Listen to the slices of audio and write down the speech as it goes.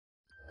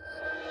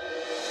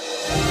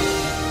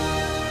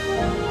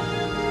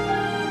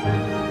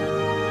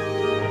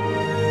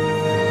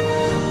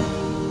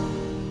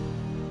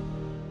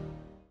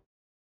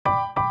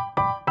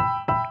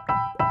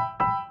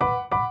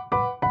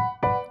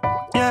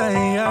Four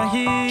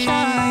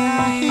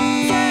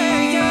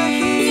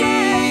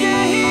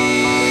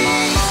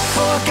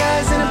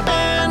guys in a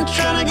band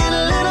trying to get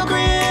a little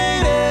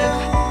creative.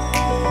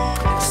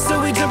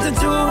 So we jumped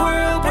into a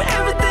world where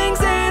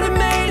everything's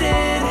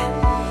animated.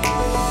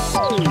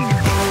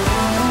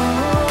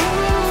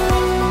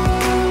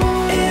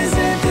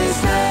 Isn't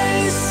this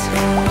nice?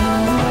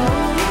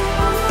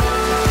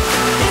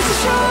 It's a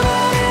show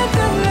about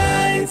anthem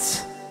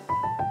lights.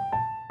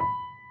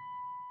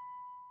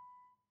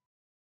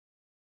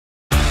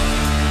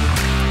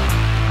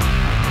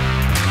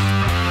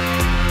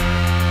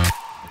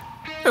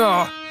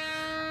 Oh,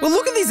 well,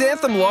 look at these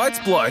Anthem Lights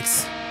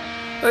blokes.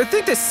 I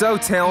think they're so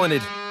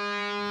talented.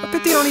 I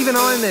bet they don't even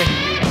iron their...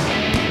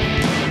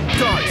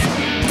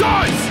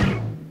 Guys!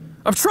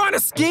 I'm trying to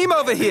scheme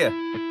over here.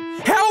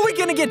 How are we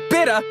gonna get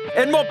better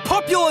and more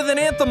popular than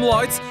Anthem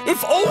Lights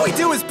if all we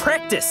do is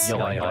practice?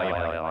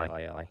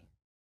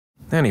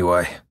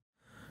 Anyway,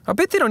 I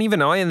bet they don't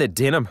even iron their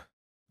denim.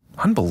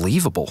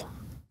 Unbelievable.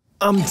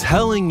 I'm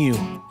telling you,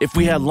 if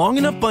we had long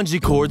enough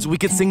bungee cords, we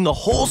could sing the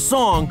whole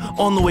song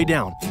on the way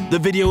down. The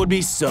video would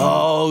be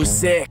so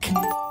sick.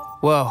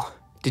 Whoa,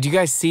 did you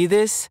guys see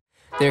this?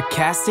 They're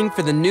casting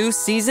for the new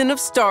season of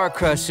Star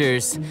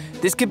Crushers.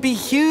 This could be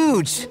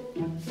huge.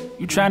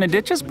 You trying to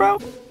ditch us, bro?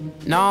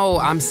 No,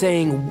 I'm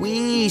saying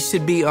we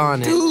should be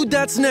on it. Dude,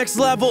 that's next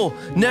level.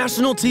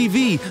 National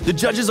TV. The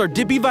judges are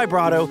Dippy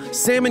Vibrato,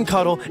 Salmon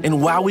Cuddle, and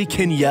Wowie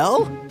Can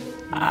Yell?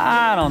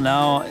 I don't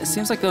know. It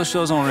seems like those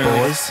shows don't really...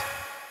 Boys,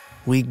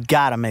 we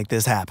gotta make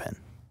this happen.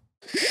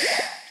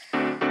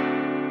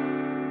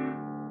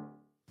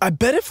 I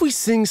bet if we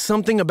sing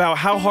something about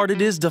how hard it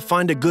is to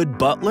find a good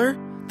butler,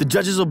 the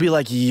judges will be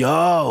like,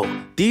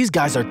 yo, these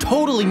guys are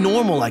totally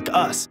normal like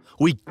us.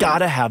 We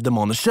gotta have them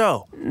on the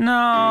show.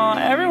 No,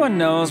 everyone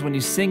knows when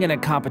you sing in a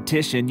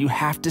competition, you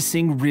have to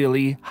sing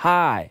really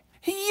high.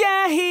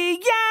 Yahee,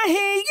 yahee,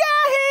 yahee,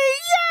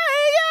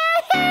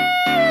 yahee,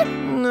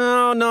 yahee.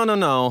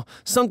 No.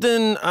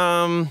 Something,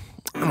 I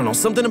don't know,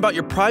 something about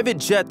your private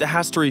jet that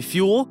has to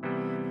refuel,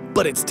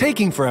 but it's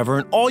taking forever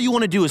and all you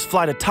want to do is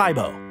fly to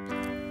Taibo.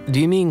 Do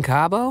you mean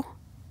Cabo?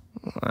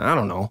 I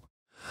don't know.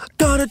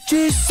 Got a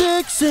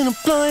G6 and I'm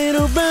flying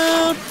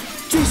around.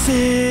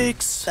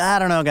 G6. I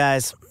don't know,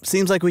 guys.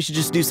 Seems like we should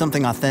just do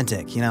something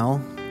authentic, you know?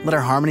 Let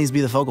our harmonies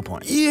be the focal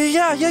point.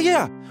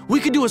 Yeah. We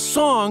could do a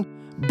song,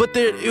 but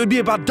it would be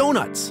about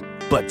donuts.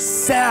 But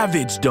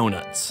savage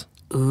donuts.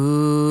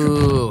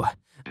 Ooh.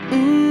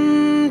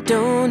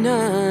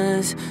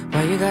 Donuts.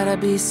 Why you gotta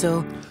be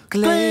so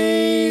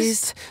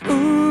glazed?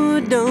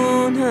 Ooh,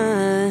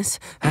 donuts.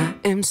 I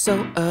am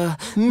so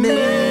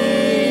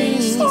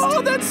amazed.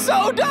 Oh, that's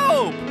so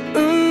dope!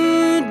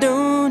 Ooh,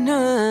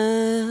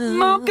 donuts.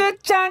 Mocha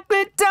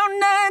chocolate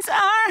donuts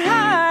are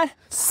hot.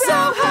 So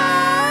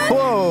hot.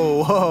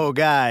 Whoa,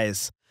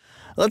 guys.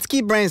 Let's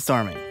keep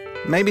brainstorming.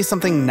 Maybe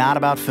something not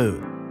about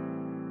food.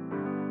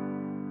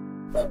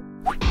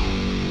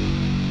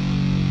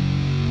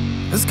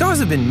 Those guys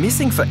have been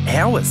missing for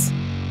hours.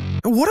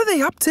 What are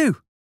they up to?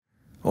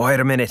 Wait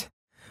a minute.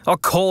 I'll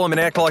call them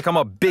and act like I'm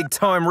a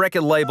big-time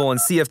record label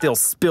and see if they'll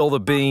spill the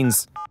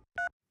beans.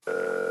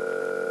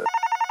 Hey,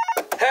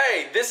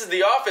 this is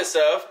the office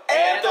of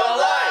Anthem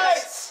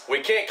Lights. We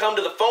can't come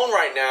to the phone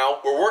right now.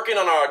 We're working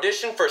on our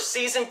audition for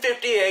season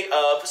 58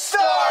 of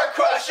Star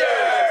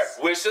Crushers.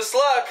 Wish us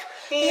luck.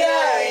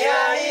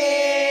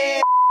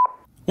 Yeah.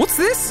 What's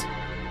this?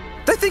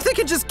 They think they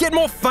can just get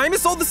more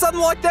famous all of a sudden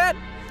like that?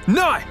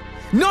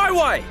 No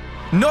way!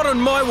 Not on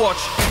my watch.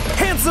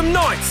 Handsome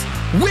Knights,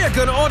 we're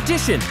gonna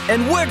audition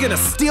and we're gonna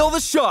steal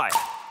the show.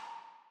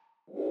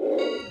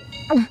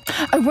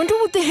 I wonder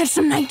what the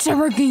Handsome Knights are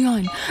working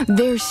on.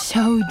 They're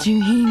so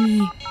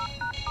dreamy.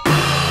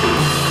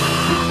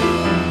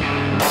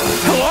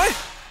 Hello?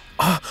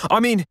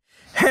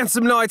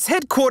 Handsome Knights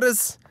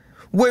headquarters.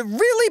 We're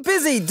really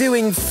busy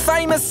doing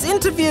famous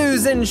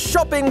interviews and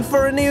shopping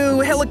for a new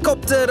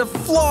helicopter to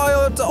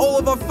fly to all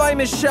of our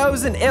famous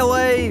shows in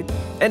LA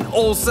and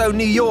also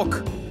New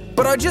York.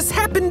 But I just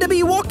happened to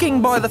be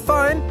walking by the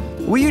phone.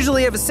 We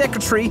usually have a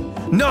secretary.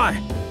 No,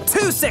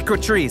 2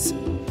 secretaries.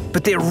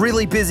 But they're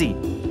really busy.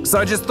 So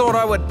I just thought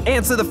I would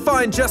answer the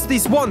phone just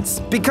this once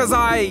because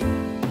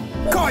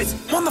Guys,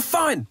 I'm on the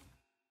phone.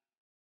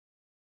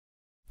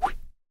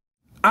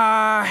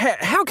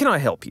 How can I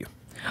help you?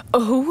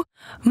 Oh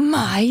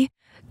my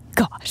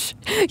gosh,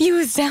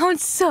 you sound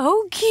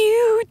so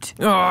cute.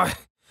 Oh,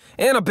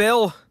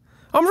 Annabelle,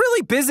 I'm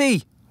really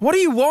busy. What do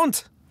you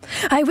want?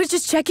 I was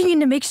just checking in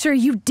to make sure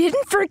you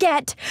didn't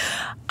forget.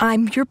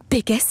 I'm your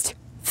biggest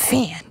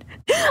fan.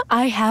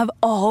 I have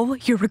all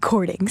your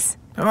recordings.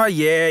 Oh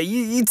yeah,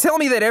 you tell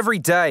me that every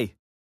day.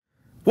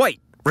 Wait,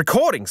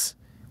 recordings?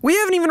 We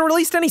haven't even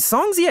released any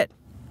songs yet.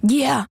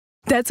 Yeah,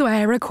 that's why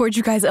I record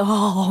you guys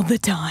all the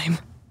time.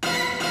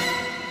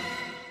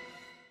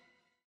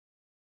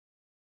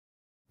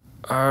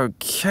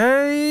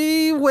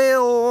 Okay,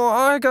 well,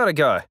 I gotta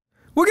go.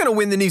 We're gonna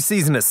win the new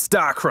season of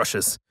Star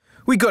Crushers.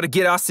 We gotta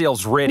get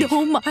ourselves ready.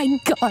 Oh my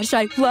gosh,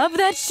 I love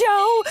that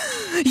show.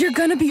 You're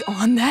gonna be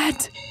on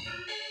that.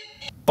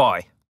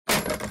 Bye.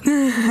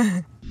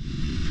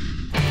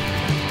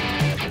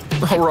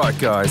 Alright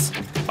guys,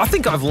 I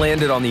think I've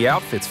landed on the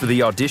outfits for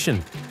the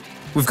audition.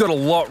 We've got a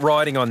lot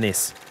riding on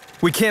this.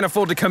 We can't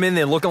afford to come in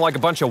there looking like a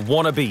bunch of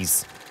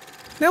wannabes.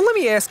 Now let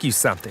me ask you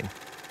something.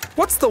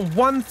 What's the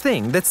one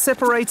thing that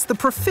separates the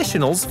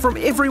professionals from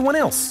everyone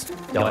else?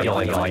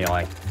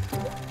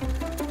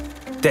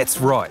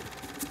 That's right,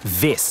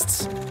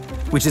 vests.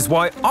 Which is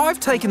why I've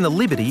taken the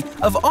liberty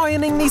of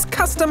ironing these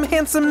custom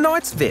Handsome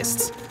Knights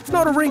vests.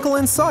 Not a wrinkle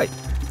in sight.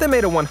 They're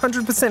made of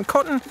 100%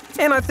 cotton,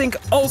 and I think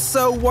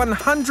also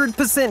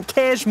 100%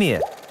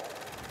 cashmere.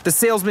 The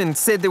salesman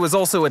said there was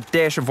also a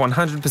dash of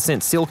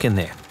 100% silk in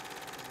there.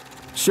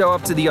 Show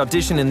up to the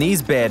audition in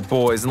these bad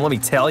boys, and let me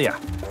tell ya,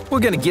 we're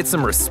gonna get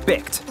some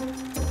respect.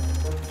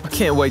 I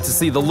can't wait to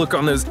see the look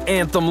on those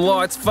Anthem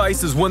Lights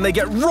faces when they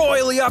get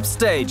royally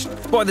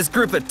upstaged by this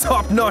group of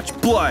top-notch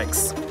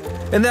blokes.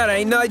 And that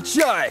ain't no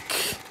joke.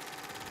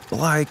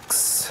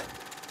 Blokes.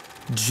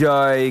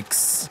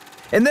 Jokes.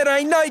 And that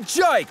ain't no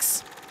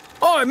jokes.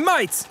 Oh,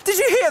 mates, did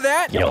you hear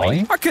that?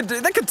 Yoink.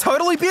 That could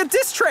totally be a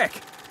diss track.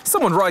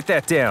 Someone write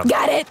that down.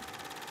 Got it.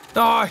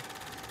 Oh,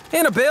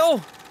 Annabelle,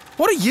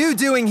 what are you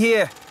doing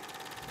here?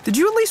 Did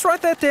you at least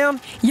write that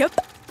down? Yep.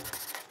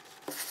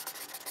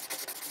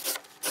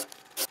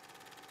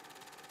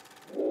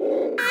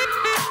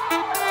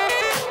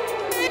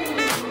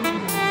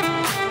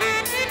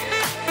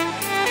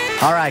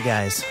 All right,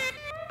 guys.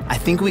 I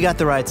think we got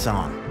the right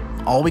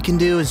song. All we can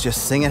do is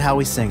just sing it how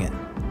we sing it.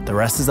 The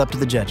rest is up to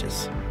the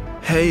judges.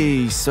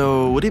 Hey,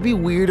 so would it be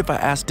weird if I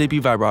asked Dippy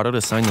Vibrato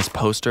to sign this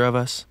poster of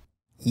us?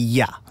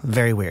 Yeah,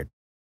 very weird.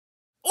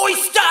 Oi,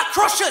 Star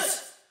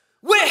Crushers!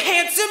 We're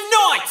Handsome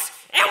Knights,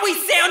 and we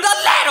sound a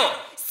little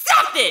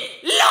something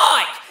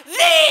like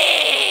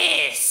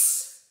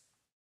this!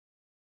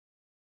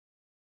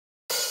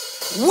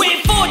 We're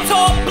four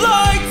top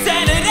blokes,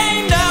 and it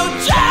ain't no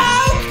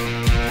joke!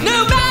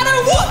 No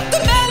matter what the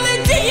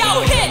melody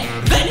you'll hit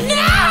the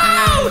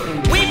note!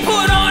 We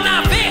put on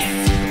our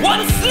vests,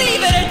 one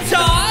sleeve at a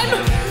time!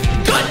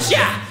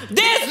 Gotcha!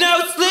 There's no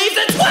sleeves,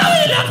 that's why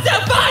we look so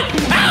fine!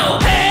 Oh,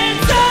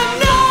 Handsome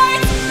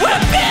Knights!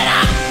 We're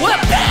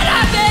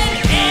better than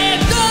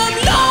Anthem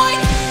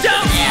Lights!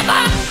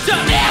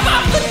 Don't ever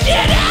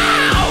forget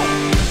how!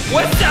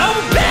 We're so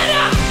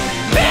better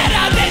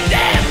than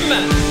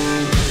them!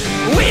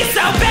 We're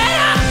so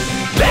better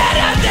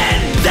than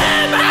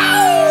them!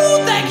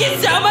 Oh, thank you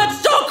so much,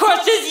 Soul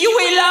Crushers!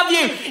 We love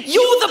you!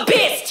 You're the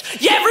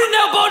best! Yeah,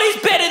 nobody's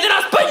better than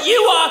us, but you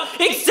are,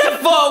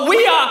 except for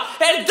we are!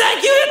 And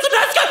thank you, it's a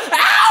nice go!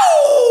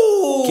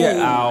 Ow! Get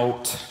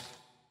out.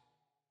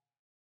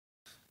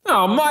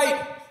 Oh, mate,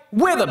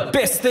 we're the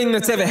best thing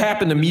that's ever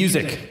happened to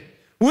music.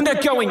 We're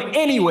not going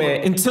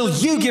anywhere until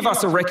you give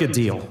us a record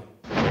deal.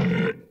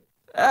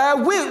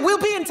 We'll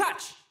be in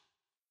touch.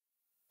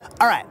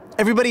 All right,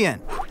 everybody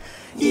in.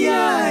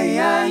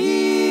 Yeah.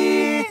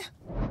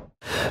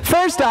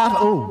 First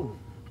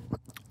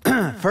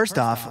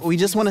off, we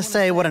just want to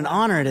say what an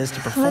honor it is to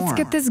perform. Let's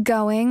get this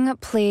going,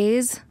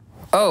 please.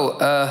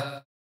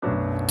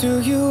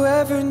 Do you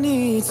ever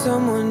need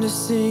someone to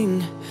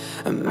sing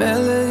a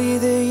melody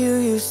that you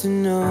used to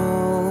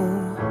know?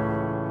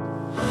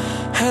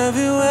 Have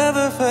you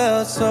ever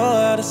felt so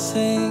out of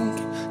sync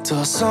till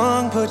a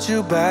song put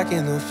you back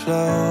in the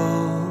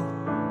flow?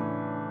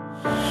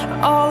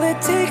 All it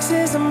takes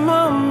is a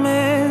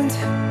moment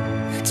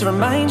to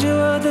remind you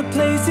of the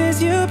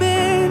places you've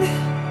been.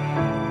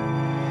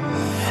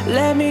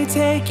 Let me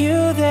take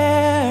you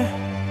there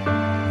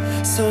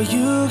so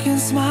you can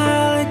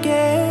smile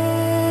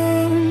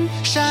again.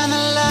 Shine the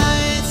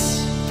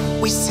lights,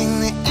 we sing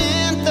the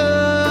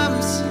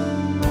anthems,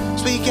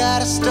 'cause we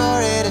got a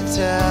story to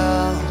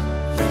tell.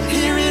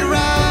 Hear it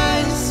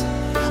rise,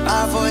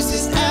 our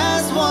voices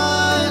as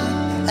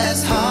one,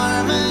 as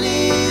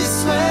harmonies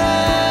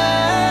swell.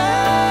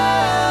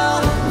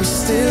 We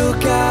still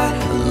got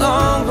a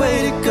long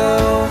way to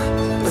go,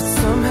 but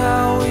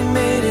somehow we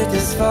made it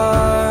this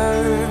far.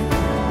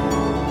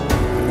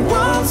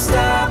 Won't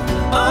stop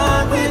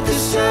on with the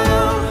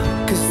show,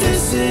 'cause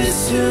this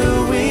is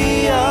who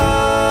we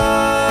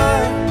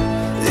are.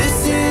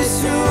 This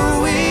is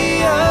who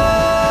we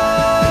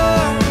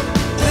are.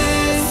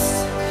 This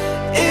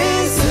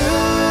is who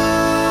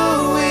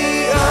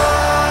we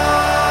are.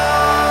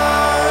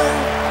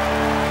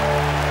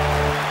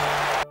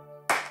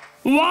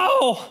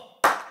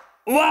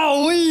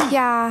 Wowee!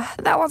 Yeah,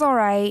 that was all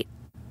right.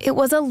 It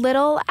was a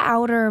little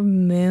outer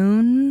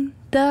moon,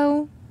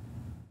 though.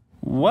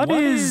 What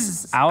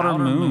is outer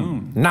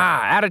moon?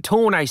 Nah, out of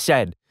tune, I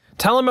said.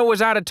 Tell him it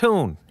was out of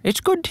tune. It's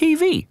good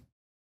TV.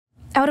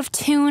 Out of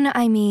tune,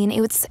 I mean.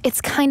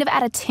 It's kind of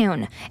out of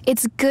tune.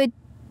 It's good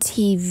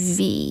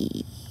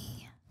TV.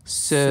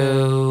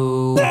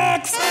 So...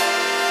 Next!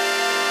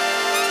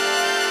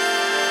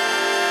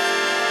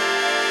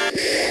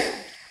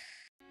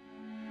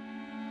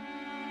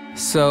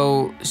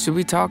 So, should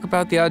we talk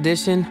about the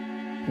audition?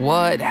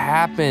 What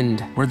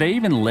happened? Were they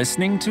even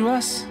listening to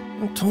us?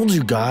 I told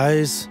you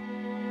guys.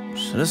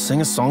 Should have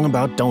sang a song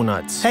about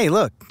donuts. Hey,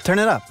 look, turn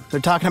it up.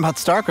 They're talking about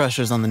Star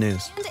Crushers on the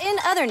news. In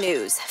other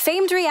news,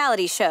 famed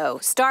reality show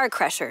Star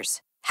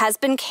Crushers has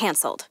been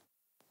canceled.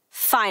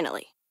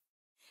 Finally.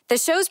 The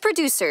show's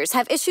producers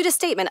have issued a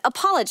statement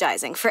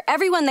apologizing for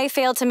everyone they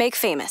failed to make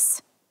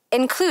famous,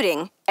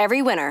 including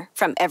every winner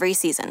from every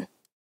season.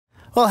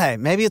 Well, hey,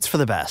 maybe it's for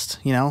the best,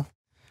 you know?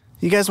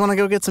 You guys want to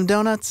go get some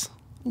donuts?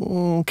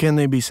 Can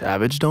they be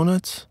Savage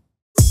donuts?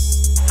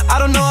 I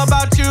don't know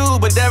about you,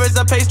 but there is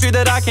a pastry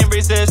that I can't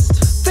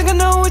resist. Think I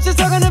know what you're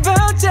talking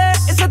about, yeah.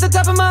 It's at the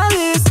top of my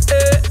list,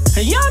 yeah.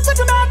 You're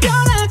talking about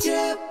donuts,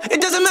 yeah.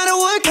 It doesn't matter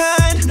what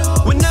kind. No.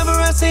 Whenever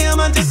I see them,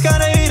 I just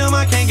gotta eat them.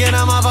 I can't get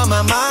them off of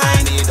my mind.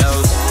 I need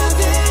those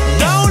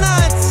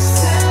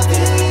donuts.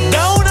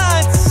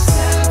 Donuts.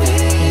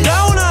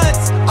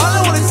 Donuts. All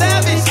I want is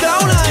Savage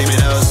donuts. Give me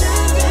those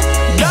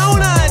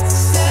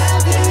donuts.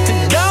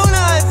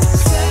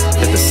 Donuts.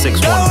 At the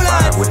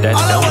 615 with that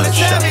donut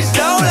shop.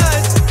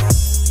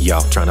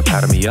 Y'all trying to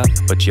powder me up,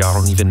 but y'all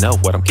don't even know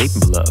what I'm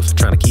capable of.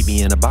 Trying to keep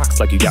me in a box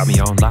like you got me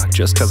on lock.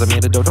 Just cause I'm in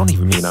the door don't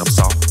even mean I'm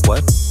soft.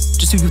 What?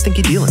 Just who you think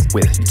you're dealing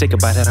with? You take a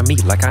bite out of me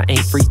like I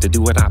ain't free to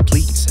do what I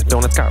please.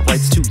 Donuts got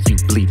rights too. You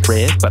bleed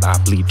red, but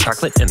I bleed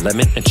chocolate and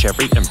lemon and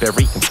cherry and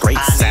berry and grape.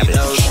 Savage.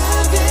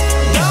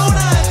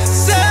 Donuts.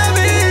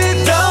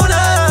 Savage donuts.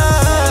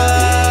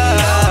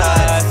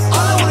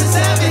 All I want is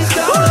Savage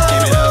donuts.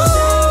 Give me those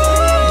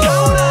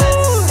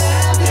donuts.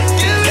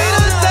 Give me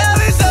those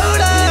Savage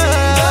donuts.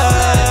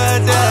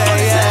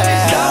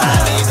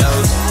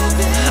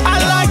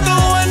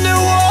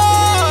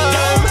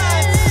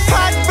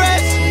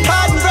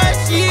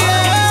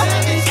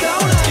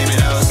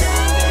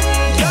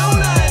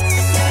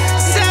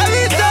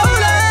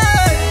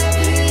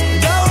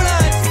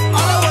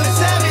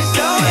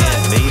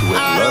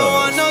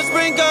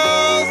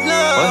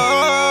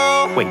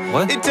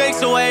 What? It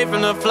takes away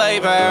from the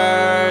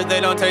flavor. They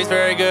don't taste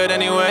very good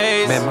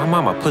anyways. Man, my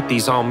mama put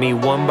these on me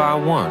one by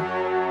one.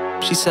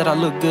 She said I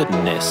look good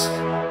in this.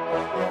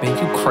 Man,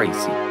 you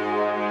crazy.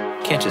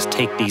 Can't just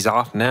take these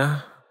off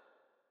now.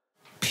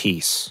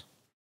 Peace.